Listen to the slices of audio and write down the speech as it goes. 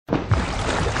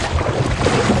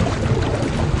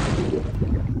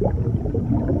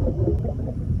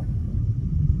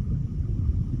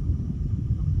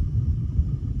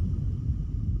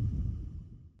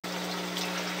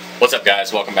What's up,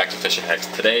 guys? Welcome back to Fishing Hacks.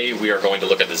 Today we are going to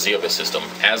look at the Zeovit system.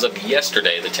 As of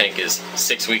yesterday, the tank is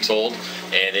 6 weeks old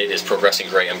and it is progressing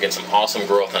great. I'm getting some awesome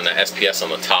growth on the SPS on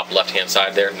the top left hand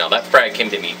side there. Now that frag came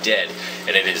to me dead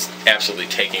and it is absolutely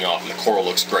taking off and the coral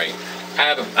looks great.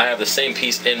 I have the same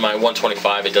piece in my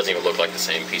 125. It doesn't even look like the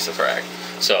same piece of frag.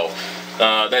 So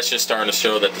that's just starting to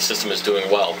show that the system is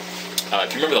doing well.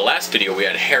 If you remember the last video, we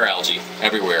had hair algae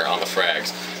everywhere on the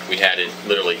frags. We had it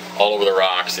literally all over the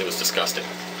rocks. It was disgusting.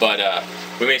 But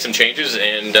we made some changes,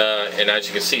 and as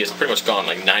you can see, it's pretty much gone.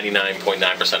 Like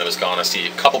 99.9% of it's gone. I see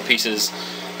a couple pieces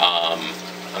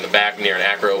on the back near an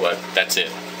acro, but that's it.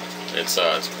 It's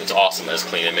awesome. It's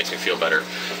clean. It makes me feel better.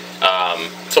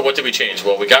 So what did we change?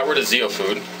 Well, we got rid of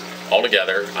zeofood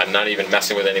altogether. I'm not even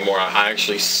messing with it anymore. I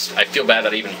feel bad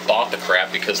that I even bought the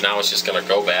crap, because now it's just gonna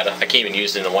go bad. I can't even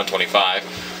use it in the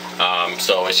 125.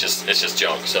 So it's just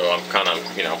junk. So I'm kind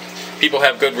of, you know, people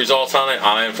have good results on it.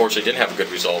 I unfortunately didn't have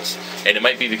good results, and it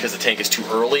might be because the tank is too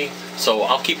early. So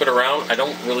I'll keep it around. I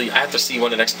have to see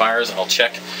when it expires. I'll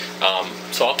check.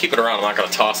 So I'll keep it around. I'm not going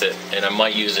to toss it, and I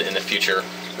might use it in the future.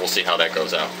 We'll see how that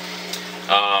goes out.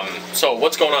 So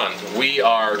what's going on? We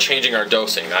are changing our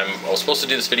dosing. I was supposed to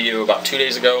do this video about 2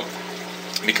 days ago,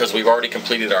 because we've already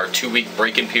completed our 2-week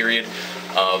break-in period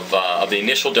of the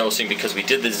initial dosing, because we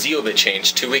did the Zeovit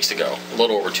change 2 weeks ago, a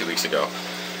little over 2 weeks ago.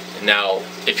 Now,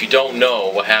 if you don't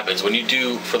know what happens when you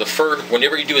do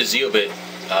whenever you do a Zeovit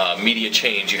media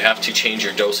change, you have to change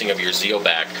your dosing of your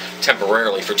Zeobak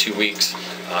temporarily for 2 weeks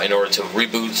in order to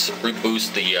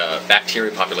reboost the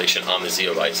bacteria population on the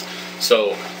zeolites.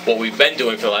 So what we've been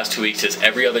doing for the last 2 weeks is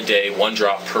every other day, 1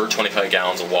 drop per 25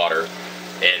 gallons of water.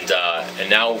 And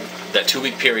now that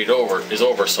 2-week period is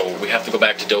over, so we have to go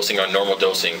back to dosing our normal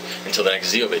dosing until the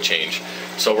next Zeovit change.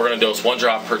 So we're going to dose 1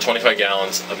 drop per 25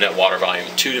 gallons of net water volume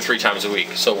 2 to 3 times a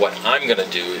week. So what I'm going to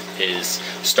do is,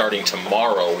 starting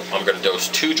tomorrow, I'm going to dose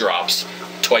 2 drops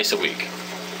twice a week,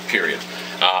 period.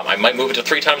 I might move it to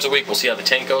 3 times a week. We'll see how the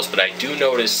tank goes, but I do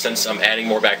notice, since I'm adding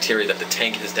more bacteria, that the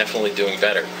tank is definitely doing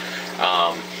better.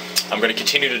 I'm going to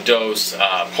continue to dose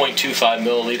 0.25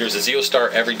 milliliters of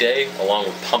ZeoStar every day, along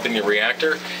with pumping the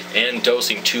reactor and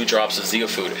dosing 2 drops of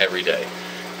zeofood every day.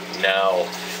 Now,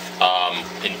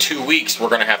 in 2 weeks, we're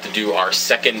going to have to do our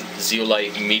second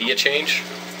zeolite media change.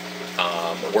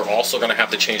 We're also going to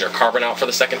have to change our carbon out for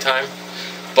the second time.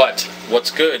 But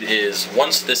what's good is,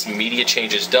 once this media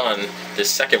change is done, this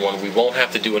second one, we won't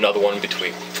have to do another one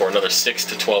for another 6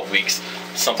 to 12 weeks,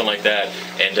 something like that.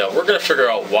 And we're going to figure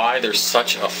out why there's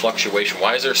such a fluctuation.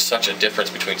 Why is there such a difference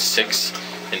between 6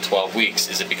 and 12 weeks?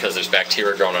 Is it because there's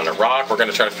bacteria growing on a rock? We're going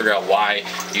to try to figure out why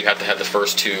you have to have the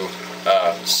first 2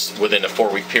 within a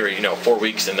 4-week period. You know, 4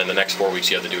 weeks, and then the next 4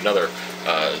 weeks you have to do another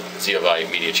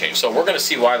Zeovit media change. So we're going to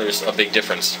see why there's a big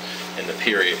difference in the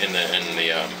period, in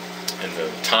the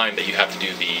time that you have to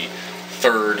do the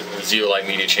third zeolite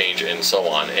media change, and so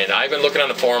on. And I've been looking on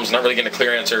the forums, not really getting a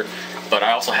clear answer, but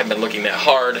I also haven't been looking that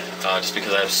hard, just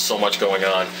because I have so much going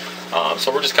on.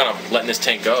 So we're just kind of letting this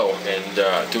tank go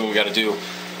and do what we got to do.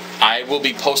 I will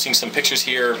be posting some pictures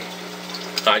here.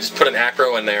 I just put an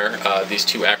acro in there, these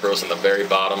 2 acros on the very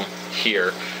bottom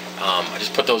here. I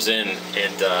just put those in,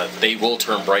 and they will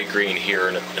turn bright green here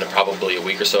in probably a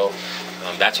week or so.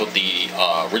 That's what the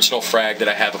original frag that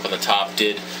I have up on the top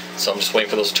did. So I'm just waiting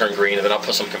for those to turn green, and then I'll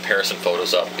put some comparison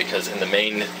photos up, because in the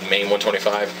main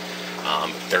 125,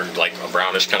 they're like a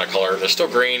brownish kind of color. They're still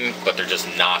green, but they're just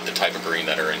not the type of green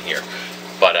that are in here.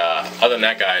 But other than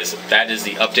that, guys, that is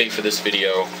the update for this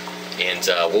video. And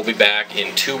we'll be back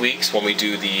in 2 weeks when we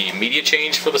do the media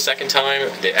change for the second time,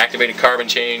 the activated carbon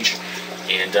change.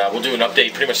 And we'll do an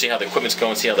update, pretty much see how the equipment's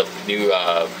going, see how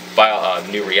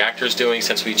the new reactor's doing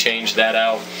since we changed that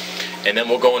out. And then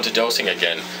we'll go into dosing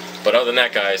again. But other than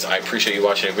that, guys, I appreciate you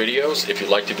watching the videos. If you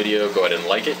liked the video, go ahead and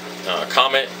like it,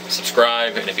 comment,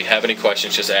 subscribe, and if you have any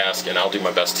questions, just ask, and I'll do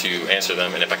my best to answer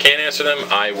them. And if I can't answer them,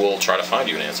 I will try to find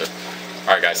you an answer.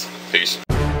 Alright, guys, peace.